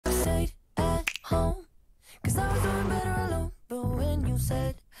'Cause I was doing better alone, but when you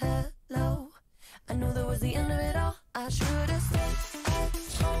said hello, I knew that was the end of it all. I should have stayed at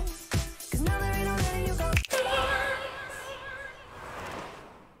home, 'cause now there ain't no letting you go.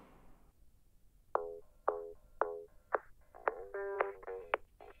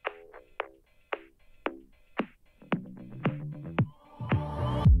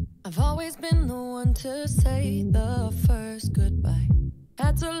 I've always been the one to say the first goodbye.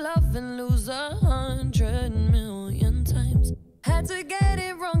 Had to love and lose 100 million times. Had to get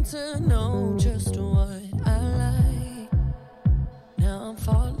it wrong to know just what I like. Now I'm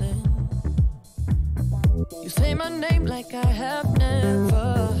falling. You say my name like I have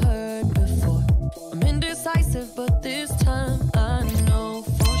never heard before. I'm indecisive, but this time I know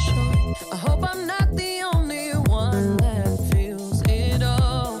for sure. I hope I'm not the only one that feels it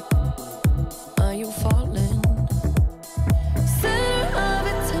all. Are you falling? Center of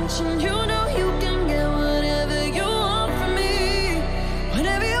attention, you know you can get whatever you want from me.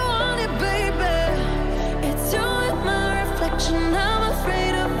 Whenever you want it, baby. It's you and my reflection. I'm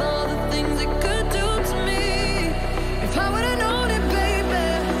afraid of all the things it could do to me. If I would've known it, baby,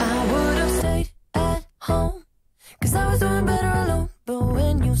 I would've stayed at home. 'Cause I was doing better alone. But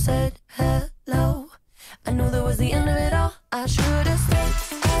when you said hello, I knew that was the end of it all. I should've stayed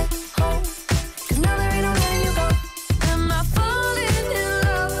at home, 'cause now there ain't no letting you go. Am I falling in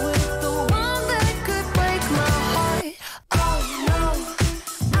love with the one that could break my heart? Oh no,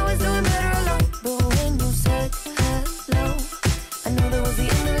 I was doing better alone. But when you said hello, I knew that was the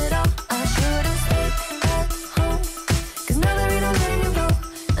end of it all. I should've stayed at home, 'cause now there ain't no letting you go.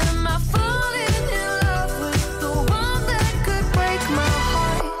 Am I falling in love with the one that could break my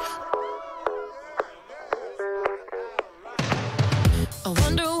heart? I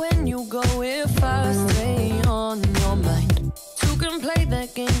wonder when you go if I stay on your mind. Two can play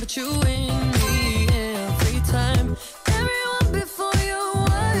that game, but you win me every time. Everyone before you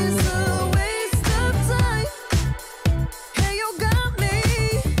was a waste of time. Yeah, you got me.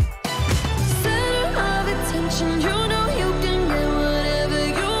 Center of attention, you know you can get whatever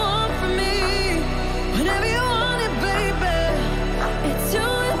you want from me. Whenever you want it, baby. It's you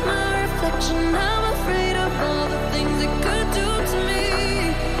and my reflection. I'm afraid of all the things it could do to me.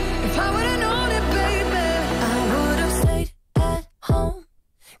 If I would've known it, baby, I would've stayed at home.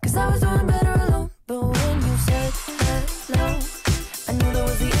 'Cause I was doing better alone. But when you said hello, I knew that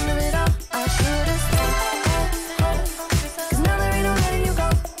was the end of it all. I should've stayed at home, 'cause now there ain't no letting you go.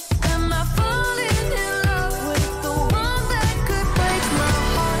 Am I falling in love with the one that could break my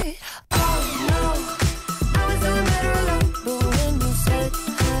heart? Oh no, I was doing better alone. But when you said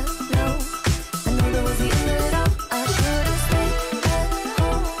hello, I knew that was the end of it all. I should've stayed at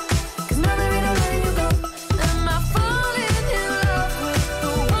home, 'cause now there ain't no letting you go. Am I falling in love with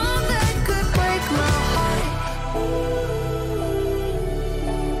the one that could break my heart?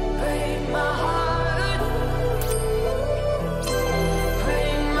 Break my heart.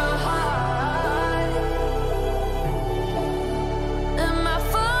 Break my heart. Am I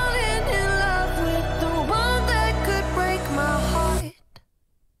falling in love with the one that could break my heart?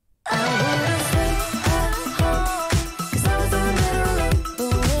 I would've stayed at home, 'cause I was doing better alone.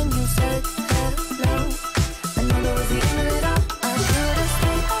 But when you said hello, I knew that was the end of it all. I should've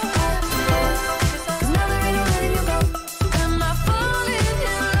stayed at home, 'cause now there ain't no letting you go. Am I falling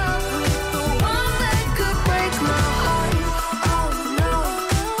in love with the one that could break my heart? Oh no,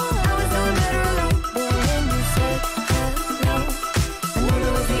 I was doing better alone. But when you said hello, I knew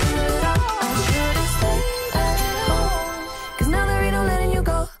that was the end of it all. I should've stayed at home, 'cause now there ain't no letting you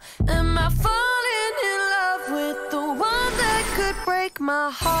go. Am I falling in love with the one that could break my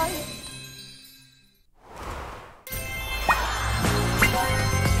heart?